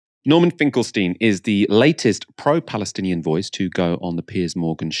Norman Finkelstein is the latest pro-Palestinian voice to go on the Piers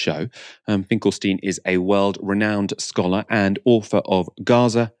Morgan show. Finkelstein is a world-renowned scholar and author of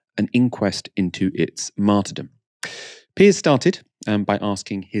Gaza, An Inquest into Its Martyrdom. Piers started by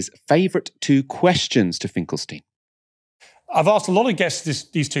asking his favourite two questions to Finkelstein. I've asked a lot of guests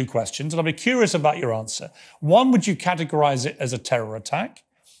these two questions, and I'll be curious about your answer. One, would you categorise it as a terror attack?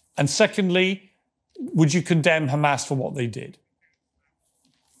 And secondly, would you condemn Hamas for what they did?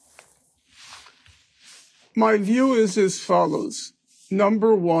 My view is as follows.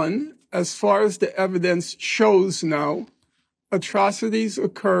 Number one, as far as the evidence shows now, atrocities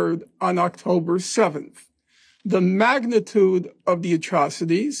occurred on October 7th. The magnitude of the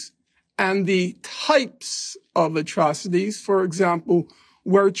atrocities and the types of atrocities, for example,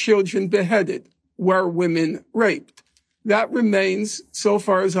 were children beheaded, were women raped. That remains, so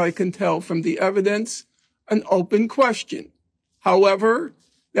far as I can tell from the evidence, an open question. However,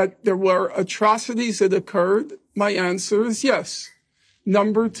 that there were atrocities that occurred, my answer is yes.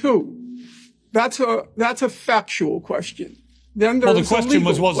 Number two, that's a factual question. Then there's the question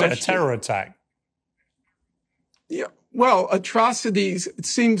was question. It a terror attack? Yeah. Well, atrocities, it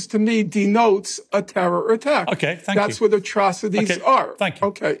seems to me, denotes a terror attack. Okay, thank you. That's what atrocities are. Thank you.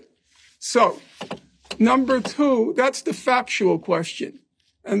 Okay. So, number two, that's the factual question.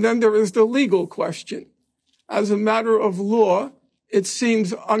 And then there is the legal question. As a matter of law, it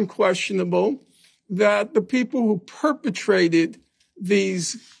seems unquestionable that the people who perpetrated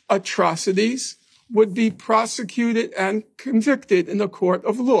these atrocities would be prosecuted and convicted in a court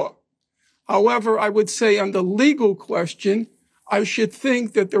of law. However, I would say on the legal question, I should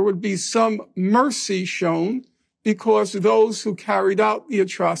think that there would be some mercy shown because those who carried out the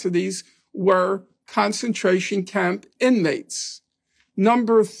atrocities were concentration camp inmates.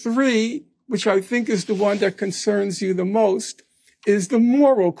 Number three, which I think is the one that concerns you the most, is the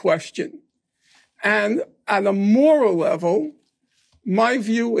moral question. And at a moral level, my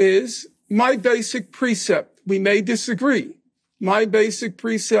view is my basic precept. We may disagree. My basic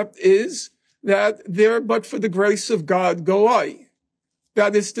precept is that there but for the grace of God go I.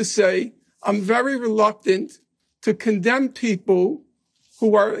 That is to say, I'm very reluctant to condemn people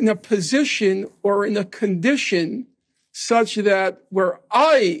who are in a position or in a condition such that were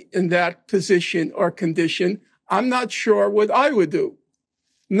I in that position or condition, I'm not sure what I would do.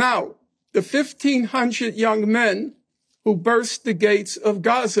 Now, the 1,500 young men who burst the gates of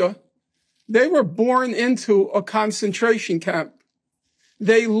Gaza, they were born into a concentration camp.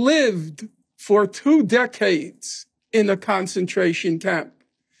 They lived for 2 decades in a concentration camp.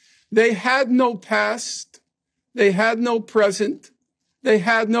 They had no past. They had no present. They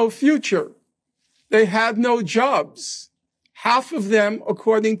had no future. They had no jobs. Half of them,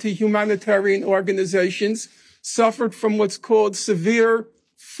 according to humanitarian organizations, suffered from what's called severe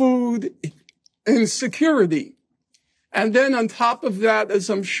food insecurity. And then on top of that, as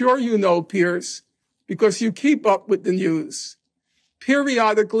I'm sure you know, Piers, because you keep up with the news,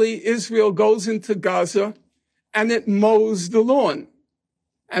 periodically Israel goes into Gaza and it mows the lawn.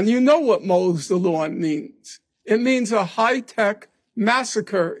 And you know what mows the lawn means. It means a high-tech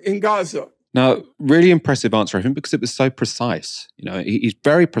massacre in Gaza. Now, really impressive answer of him because it was so precise. You know, he's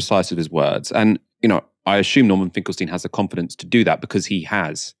very precise with his words. And, you know, I assume Norman Finkelstein has the confidence to do that because he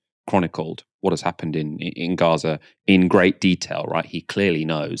has chronicled what has happened in Gaza in great detail, right? He clearly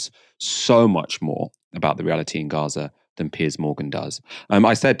knows so much more about the reality in Gaza than Piers Morgan does.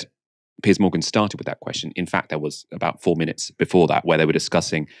 I said Piers Morgan started with that question. In fact, there was about 4 minutes before that where they were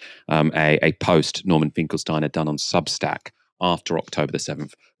discussing a post Norman Finkelstein had done on Substack after October the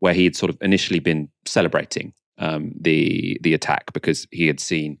 7th, where he had sort of initially been celebrating the attack because he had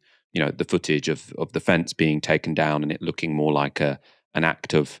seen, you know, the footage of the fence being taken down and it looking more like an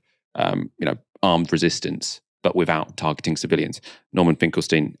act of, you know, armed resistance, but without targeting civilians. Norman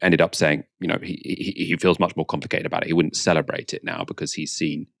Finkelstein ended up saying, you know, he feels much more complicated about it. He wouldn't celebrate it now because he's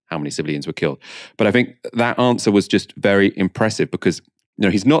seen how many civilians were killed. But I think that answer was just very impressive because, you know,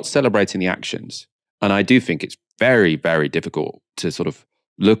 he's not celebrating the actions. And I do think it's very, very difficult to sort of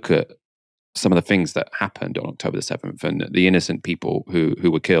look at some of the things that happened on October the 7th and the innocent people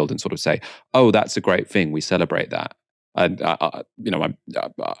who were killed and sort of say, oh, that's a great thing. We celebrate that. And, you know,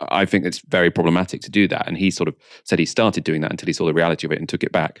 I think it's very problematic to do that. And he sort of said he started doing that until he saw the reality of it and took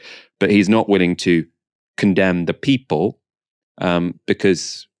it back. But he's not willing to condemn the people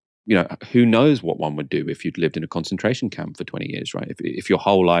because, you know, who knows what one would do if you'd lived in a concentration camp for 20 years, right? If your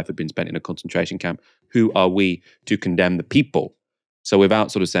whole life had been spent in a concentration camp, who are we to condemn the people? So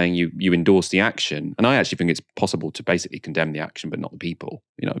without sort of saying you endorse the action, and I actually think it's possible to basically condemn the action but not the people.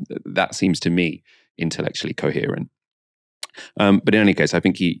 You know, that seems to me intellectually coherent. But in any case, I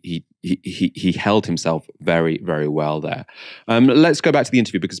think he held himself very, very well there. Let's go back to the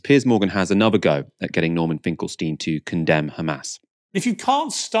interview because Piers Morgan has another go at getting Norman Finkelstein to condemn Hamas. If you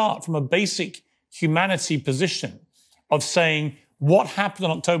can't start from a basic humanity position of saying what happened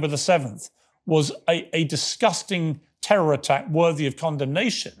on October the 7th was a disgusting terror attack worthy of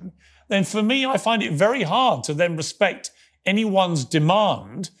condemnation, then for me, I find it very hard to then respect anyone's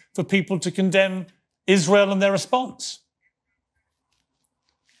demand for people to condemn Israel and their response.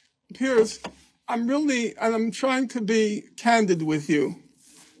 Piers, I'm trying to be candid with you.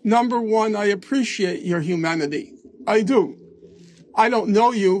 Number one, I appreciate your humanity. I do. I don't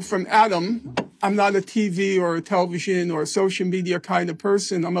know you from Adam. I'm not a TV or a television or a social media kind of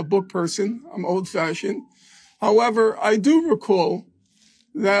person. I'm a book person. I'm old-fashioned. However, I do recall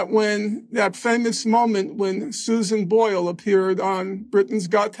that when that famous moment when Susan Boyle appeared on Britain's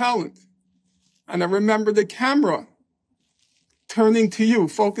Got Talent, and I remember the camera turning to you,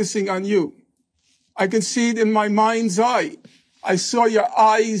 focusing on you. I could see it in my mind's eye. I saw your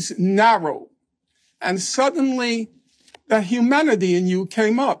eyes narrow, and suddenly the humanity in you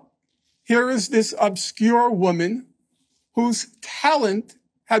came up. Here is this obscure woman whose talent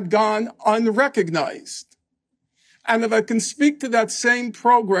had gone unrecognized. And if I can speak to that same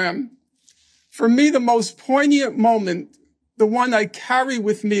program, for me, the most poignant moment, the one I carry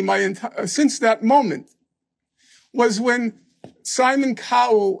with me since that moment, was when Simon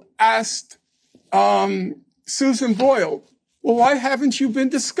Cowell asked Susan Boyle, well, why haven't you been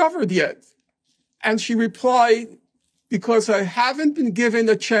discovered yet? And she replied, because I haven't been given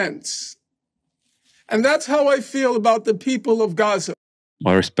a chance. And that's how I feel about the people of Gaza.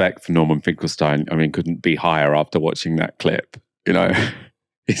 My respect for Norman Finkelstein, couldn't be higher after watching that clip.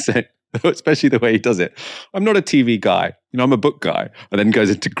 He said, especially the way he does it, I'm not a TV guy, I'm a book guy. And then goes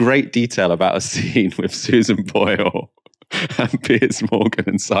into great detail about a scene with Susan Boyle and Piers Morgan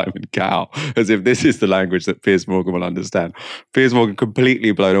and Simon Cowell, as if this is the language that Piers Morgan will understand. Piers Morgan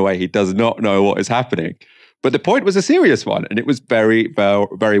completely blown away. He does not know what is happening. But the point was a serious one, and it was very, very,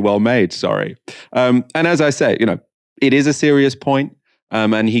 very well made, sorry. And as I say, it is a serious point,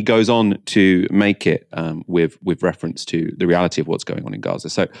 and he goes on to make it with reference to the reality of what's going on in Gaza.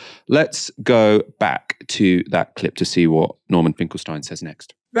 So let's go back to that clip to see what Norman Finkelstein says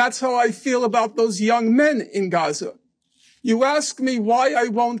next. That's how I feel about those young men in Gaza. You ask me why I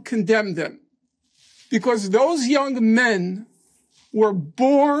won't condemn them. Because those young men were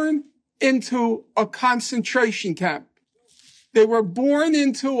born into a concentration camp. They were born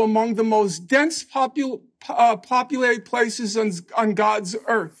into among the most dense populated places on God's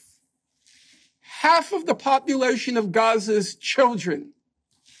earth. Half of the population of Gaza is children.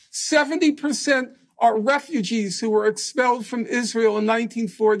 70% are refugees who were expelled from Israel in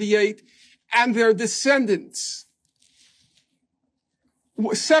 1948 and their descendants.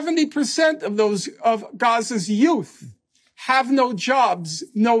 70% of Gaza's youth have no jobs,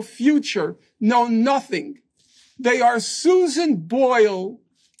 no future, no nothing. They are Susan Boyle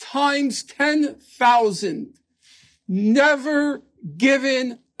times 10,000, never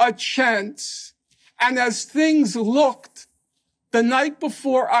given a chance. And as things looked the night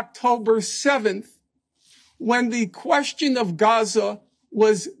before October 7th, when the question of Gaza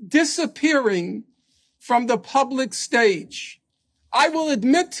was disappearing from the public stage, I will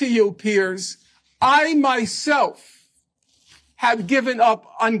admit to you, Piers, I myself had given up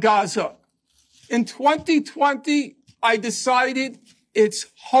on Gaza. In 2020, I decided it's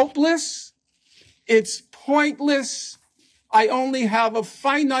hopeless, it's pointless, I only have a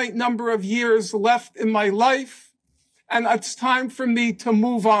finite number of years left in my life, and it's time for me to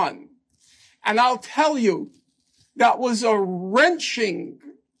move on. And I'll tell you, that was a wrenching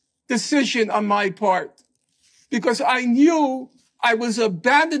decision on my part, because I knew I was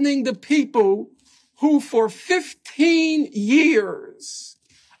abandoning the people who for 15 years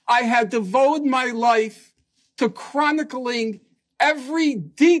I had devoted my life to chronicling every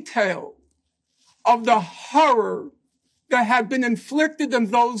detail of the horror that had been inflicted on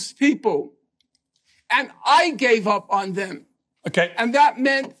those people. And I gave up on them. Okay. And that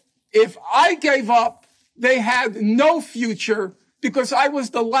meant if I gave up, they had no future because I was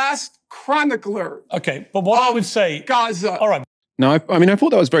the last chronicler. Okay, but what I would say... Gaza. All right. No, I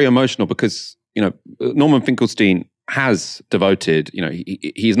thought that was very emotional because, Norman Finkelstein has devoted,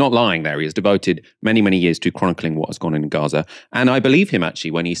 he's not lying there. He has devoted many, many years to chronicling what has gone on in Gaza. And I believe him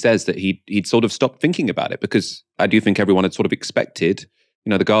actually when he says that he'd sort of stopped thinking about it because I do think everyone had sort of expected,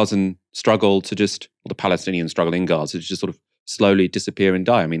 the Gazan struggle to just, or the Palestinian struggle in Gaza to just sort of slowly disappear and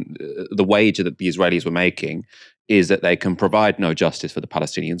die. The wager that the Israelis were making is that they can provide no justice for the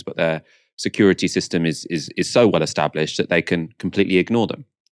Palestinians, but they're security system is so well established that they can completely ignore them.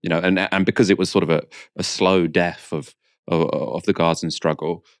 You know, and because it was sort of a slow death of the Gazan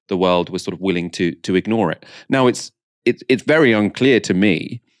struggle, the world was sort of willing to ignore it. Now it's very unclear to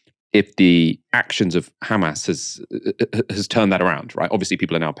me if the actions of Hamas has turned that around, right? Obviously,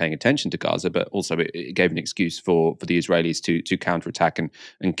 people are now paying attention to Gaza, but also it gave an excuse for the Israelis to counterattack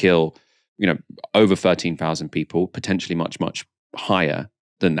and kill, you know, over 13,000 people, potentially much higher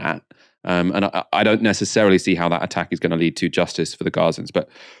than that. And I don't necessarily see how that attack is going to lead to justice for the Gazans. But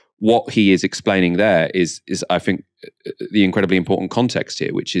what he is explaining there is I think, the incredibly important context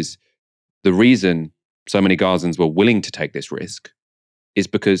here, which is the reason so many Gazans were willing to take this risk is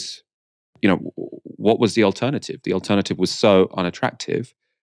because, you know, what was the alternative? The alternative was so unattractive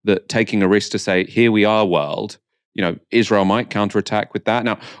that taking a risk to say, here we are, world, you know, Israel might counterattack with that.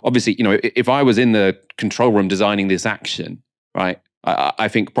 Now, obviously, you know, if I was in the control room designing this action, right, I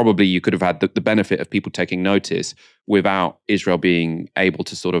think probably you could have had the benefit of people taking notice without Israel being able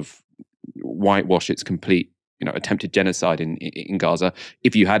to sort of whitewash its complete, you know, attempted genocide in Gaza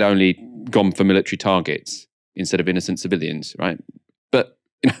if you had only gone for military targets instead of innocent civilians, right? But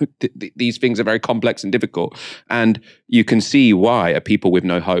you know, these things are very complex and difficult, and you can see why a people with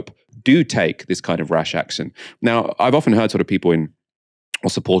no hope do take this kind of rash action. Now, I've often heard sort of people or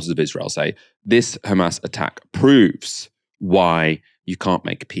supporters of Israel say this Hamas attack proves why you can't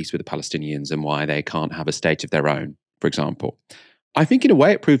make peace with the Palestinians and why they can't have a state of their own, for example. I think in a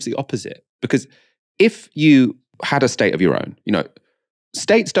way it proves the opposite, because if you had a state of your own, you know,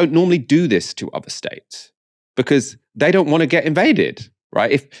 states don't normally do this to other states because they don't want to get invaded,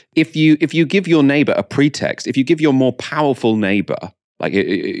 right? If you give your neighbor a pretext, if you give your more powerful neighbor, like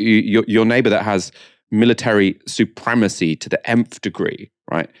your neighbor that has military supremacy to the nth degree,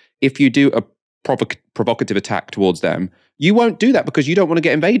 right? If you do a provocative attack towards them, you won't do that because you don't want to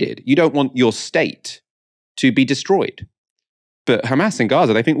get invaded. You don't want your state to be destroyed. But Hamas in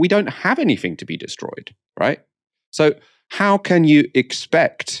Gaza, they think we don't have anything to be destroyed, right? So how can you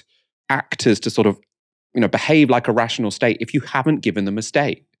expect actors to sort of, you know, behave like a rational state if you haven't given them a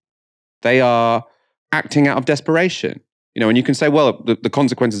state? They are acting out of desperation. You know, and you can say, well, the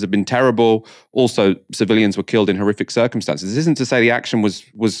consequences have been terrible. Also, civilians were killed in horrific circumstances. This isn't to say the action was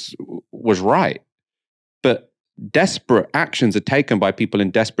right, but desperate actions are taken by people in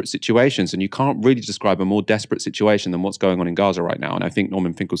desperate situations, and you can't really describe a more desperate situation than what's going on in Gaza right now. And I think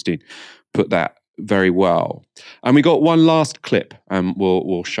Norman Finkelstein put that very well. And we got one last clip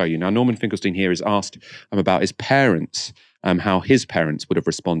we'll show you. Now, Norman Finkelstein here is asked about his parents, how his parents would have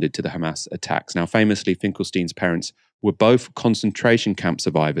responded to the Hamas attacks. Now, famously, Finkelstein's parents were both concentration camp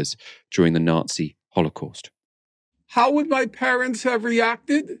survivors during the Nazi Holocaust. How would my parents have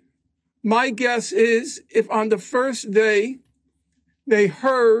reacted? My guess is if on the first day they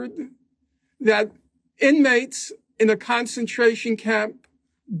heard that inmates in a concentration camp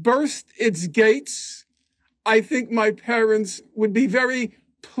burst its gates, I think my parents would be very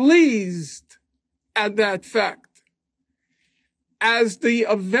pleased at that fact. As the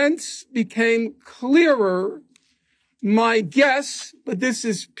events became clearer, my guess, but this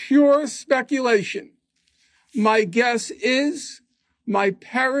is pure speculation, my guess is my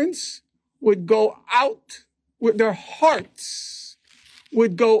parents would go out with their hearts,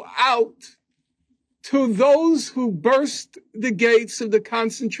 would go out to those who burst the gates of the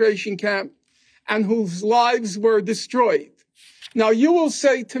concentration camp and whose lives were destroyed. Now, you will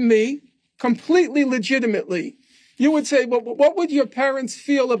say to me, completely legitimately, you would say, well, what would your parents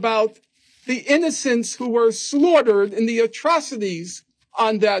feel about the innocents who were slaughtered in the atrocities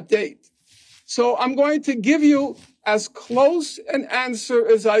on that date? So I'm going to give you as close an answer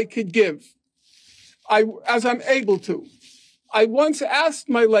as I could give, as I'm able to. I once asked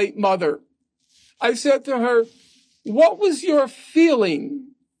my late mother, I said to her, what was your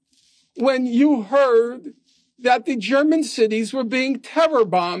feeling when you heard that the German cities were being terror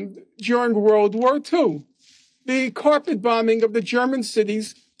bombed during World War II? The carpet bombing of the German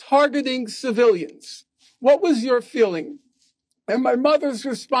cities targeting civilians. What was your feeling? And my mother's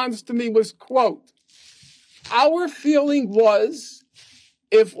response to me was, quote, our feeling was,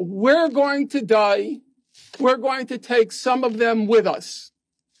 if we're going to die, we're going to take some of them with us.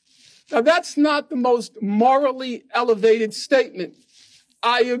 Now, that's not the most morally elevated statement.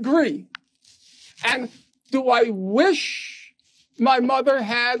 I agree. And do I wish my mother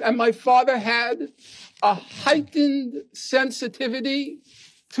had and my father had a heightened sensitivity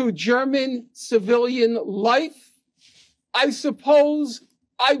to German civilian life? I suppose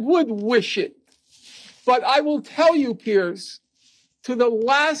I would wish it. But I will tell you, Piers, to the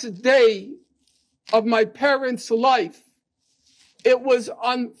last day of my parents' life, it was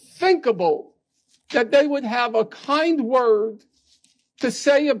unthinkable that they would have a kind word to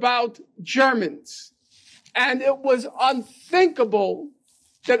say about Germans. And it was unthinkable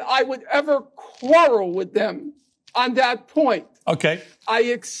that I would ever quarrel with them on that point. Okay. I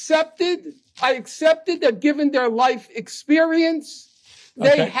accepted that given their life experience,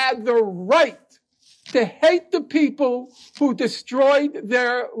 they had the right to hate the people who destroyed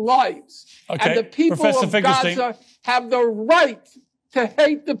their lives. Okay. And the people Professor of Finkelstein. Gaza have the right to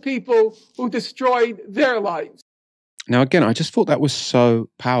hate the people who destroyed their lives. Now, again, I just thought that was so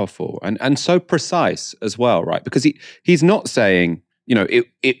powerful and so precise as well, right? Because he's not saying,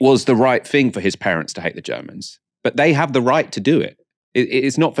 it was the right thing for his parents to hate the Germans, but they have the right to do it.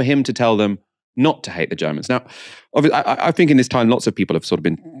 It's not for him to tell them not to hate the Germans. Now, obviously, I think in this time, lots of people have sort of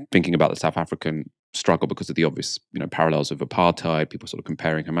been thinking about the South African struggle because of the obvious, parallels of apartheid, people sort of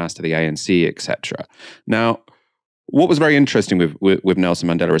comparing Hamas to the ANC, etc. Now, what was very interesting with Nelson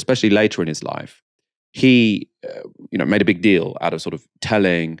Mandela, especially later in his life, he, made a big deal out of sort of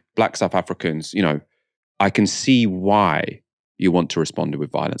telling Black South Africans, I can see why you want to respond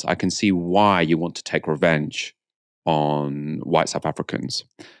with violence. I can see why you want to take revenge on white South Africans.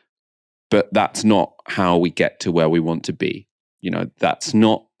 But that's not how we get to where we want to be. That's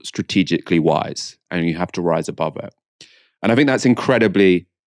not strategically wise, and you have to rise above it. And I think that's incredibly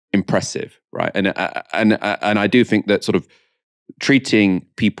impressive, right? And I do think that sort of treating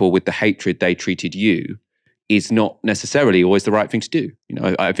people with the hatred they treated you is not necessarily always the right thing to do.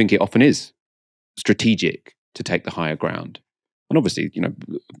 I think it often is strategic to take the higher ground. And obviously,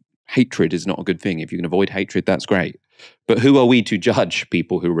 hatred is not a good thing. If you can avoid hatred, that's great. But who are we to judge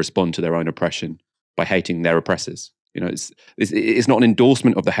people who respond to their own oppression by hating their oppressors? It's not an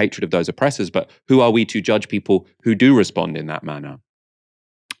endorsement of the hatred of those oppressors, but who are we to judge people who do respond in that manner?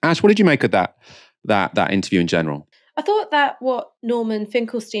 Ash, what did you make of that interview in general? I thought that what Norman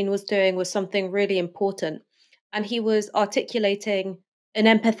Finkelstein was doing was something really important, and he was articulating an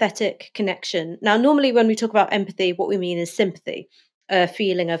empathetic connection. Now, normally when we talk about empathy, what we mean is sympathy, a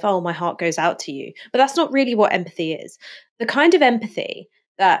feeling of, oh, my heart goes out to you. But that's not really what empathy is. The kind of empathy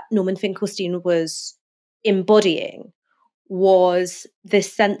that Norman Finkelstein was embodying was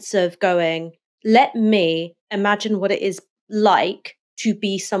this sense of going, let me imagine what it is like to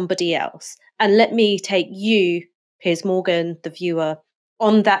be somebody else. And let me take you, Piers Morgan, the viewer,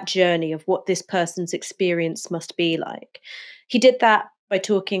 on that journey of what this person's experience must be like. He did that by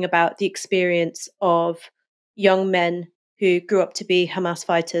talking about the experience of young men who grew up to be Hamas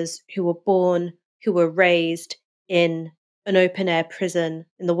fighters, who were born, who were raised in an open-air prison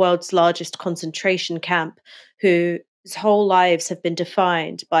in the world's largest concentration camp, whose whole lives have been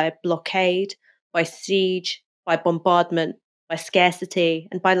defined by blockade, by siege, by bombardment, by scarcity,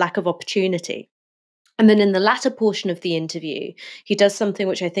 and by lack of opportunity. And then in the latter portion of the interview, he does something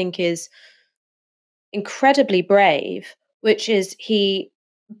which I think is incredibly brave, which is he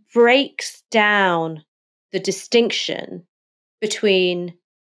breaks down the distinction between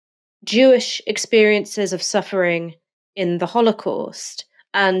Jewish experiences of suffering in the Holocaust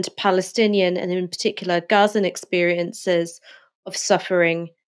and Palestinian, and in particular Gazan experiences of suffering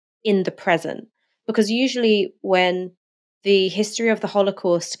in the present. Because usually when the history of the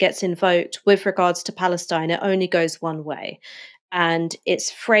Holocaust gets invoked with regards to Palestine, it only goes one way. And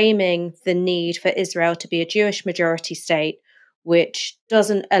it's framing the need for Israel to be a Jewish majority state, which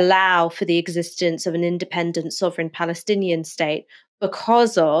doesn't allow for the existence of an independent sovereign Palestinian state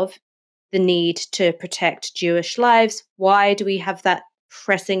because of the need to protect Jewish lives. Why do we have that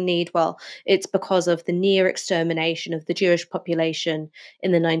pressing need? Well, it's because of the near extermination of the Jewish population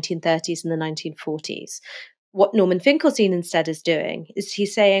in the 1930s and the 1940s. What Norman Finkelstein instead is doing is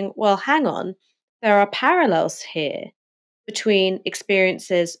he's saying, well, hang on, there are parallels here between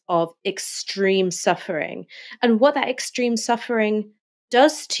experiences of extreme suffering and what that extreme suffering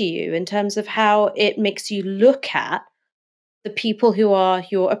does to you in terms of how it makes you look at the people who are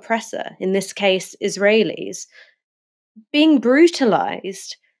your oppressor, in this case, Israelis, being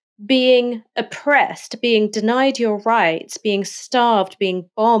brutalized, being oppressed, being denied your rights, being starved, being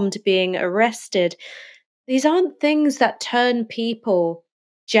bombed, being arrested. These aren't things that turn people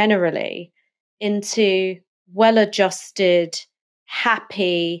generally into well-adjusted,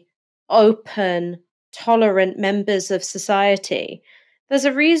 happy, open, tolerant members of society. There's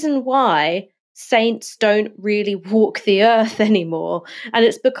a reason why saints don't really walk the earth anymore. And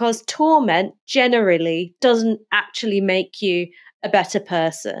it's because torment generally doesn't actually make you a better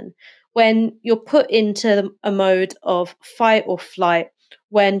person. When you're put into a mode of fight or flight,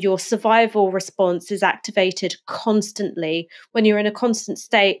 when your survival response is activated constantly, when you're in a constant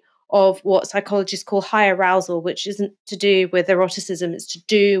state of what psychologists call high arousal, which isn't to do with eroticism, it's to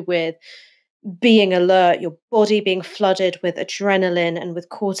do with being alert, your body being flooded with adrenaline and with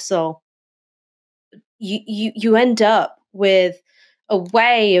cortisol, you end up with a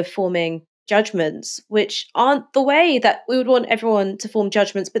way of forming judgments which aren't the way that we would want everyone to form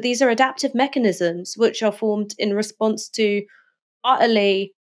judgments, but these are adaptive mechanisms which are formed in response to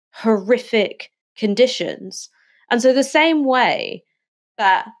utterly horrific conditions. And so the same way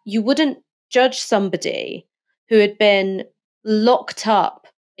that you wouldn't judge somebody who had been locked up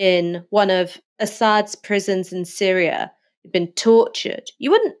in one of Assad's prisons in Syria, who'd been tortured,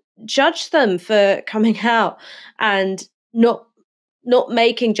 you wouldn't judge them for coming out and not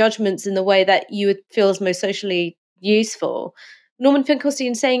making judgments in the way that you would feel is most socially useful. Norman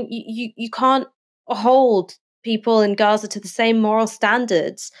Finkelstein saying you can't hold people in Gaza to the same moral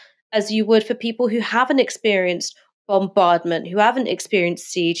standards as you would for people who haven't experienced bombardment, who haven't experienced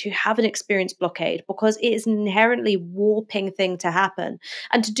siege, who haven't experienced blockade, because it is an inherently warping thing to happen.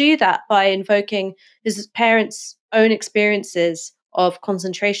 And to do that by invoking his parents' own experiences of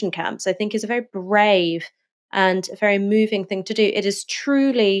concentration camps, I think is a very brave and a very moving thing to do. It is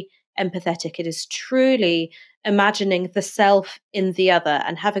truly empathetic. It is truly imagining the self in the other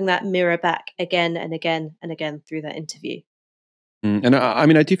and having that mirror back again and again and again through that interview. And I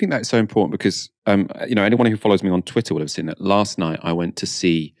mean, I do think that's so important because, anyone who follows me on Twitter will have seen that last night I went to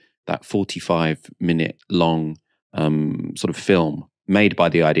see that 45-minute long sort of film made by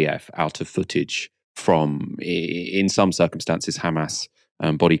the IDF out of footage from, in some circumstances, Hamas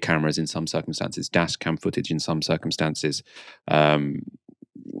body cameras, in some circumstances, dash cam footage, in some circumstances,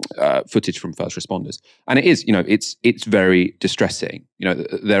 footage from first responders. And it is, it's very distressing.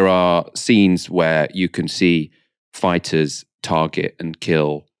 There are scenes where you can see fighters target and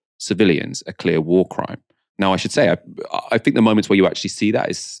kill civilians, a clear war crime. Now, I should say, I think the moments where you actually see that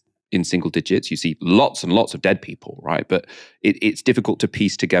is in single digits. You see lots and lots of dead people, right? But it's difficult to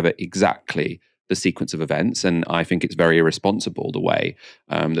piece together exactly the sequence of events. And I think it's very irresponsible the way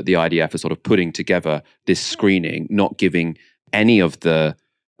that the IDF is sort of putting together this screening, not giving any of the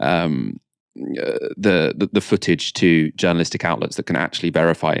footage to journalistic outlets that can actually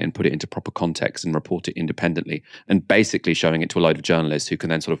verify it and put it into proper context and report it independently, and basically showing it to a load of journalists who can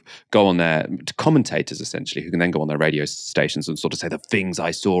then sort of go on their commentators, essentially, who can then go on their radio stations and sort of say the things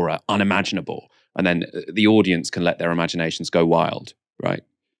I saw are unimaginable, and then the audience can let their imaginations go wild, right?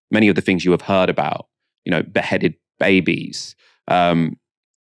 Many of the things you have heard about, beheaded babies,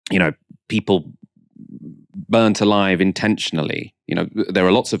 people burnt alive intentionally. There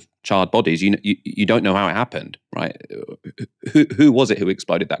are lots of charred bodies. You don't know how it happened, right? Who was it who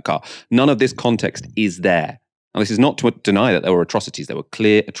exploded that car? None of this context is there. Now, this is not to deny that there were atrocities. There were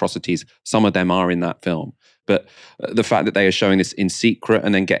clear atrocities. Some of them are in that film. But the fact that they are showing this in secret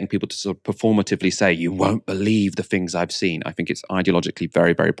and then getting people to sort of performatively say, you won't believe the things I've seen, I think it's ideologically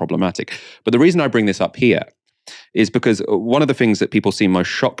very, very problematic. But the reason I bring this up here is because one of the things that people seem most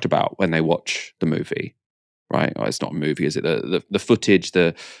shocked about when they watch the movie, right? Oh, it's not a movie, is it? The footage,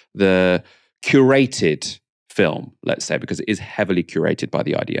 the curated film, let's say, because it is heavily curated by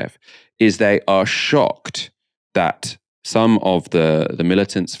the IDF, is they are shocked that some of the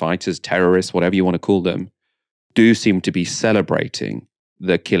militants, fighters, terrorists, whatever you want to call them, do seem to be celebrating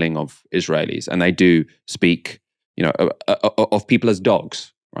the killing of Israelis. And they do speak, of people as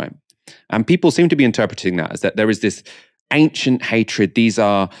dogs, right? And people seem to be interpreting that as that there is this ancient hatred. These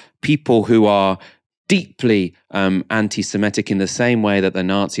are people who are deeply anti-Semitic in the same way that the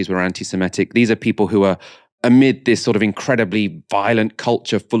Nazis were anti-Semitic. These are people who are amid this sort of incredibly violent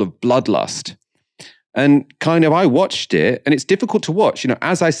culture full of bloodlust. And kind of I watched it, and it's difficult to watch.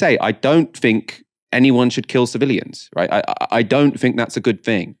 As I say, I don't think anyone should kill civilians, right? I don't think that's a good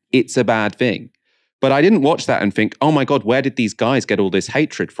thing. It's a bad thing. But I didn't watch that and think, oh my God, where did these guys get all this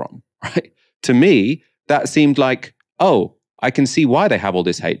hatred from, right? To me, that seemed like, oh, I can see why they have all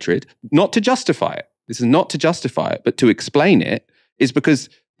this hatred. Not to justify it. This is not to justify it, but to explain it is because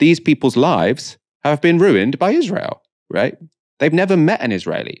these people's lives have been ruined by Israel, right? They've never met an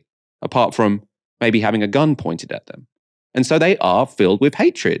Israeli, apart from maybe having a gun pointed at them. And so they are filled with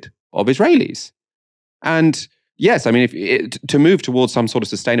hatred of Israelis. And yes, I mean, to move towards some sort of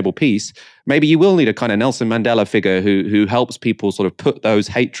sustainable peace, maybe you will need a kind of Nelson Mandela figure who helps people sort of put those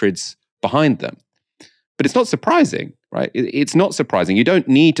hatreds behind them. But it's not surprising, right? It's not surprising. You don't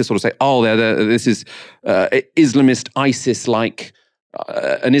need to sort of say, oh, this is Islamist ISIS-like,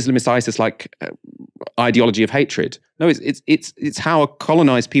 an Islamist ISIS-like ideology of hatred. No, it's how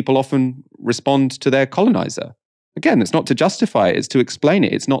colonized people often respond to their colonizer. Again, it's not to justify it, it's to explain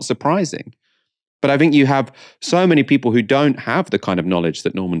it. It's not surprising. But I think you have so many people who don't have the kind of knowledge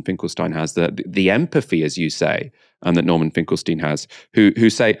that Norman Finkelstein has, the empathy, as you say, and that Norman Finkelstein has, who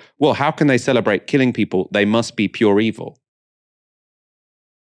say, well, how can they celebrate killing people? They must be pure evil.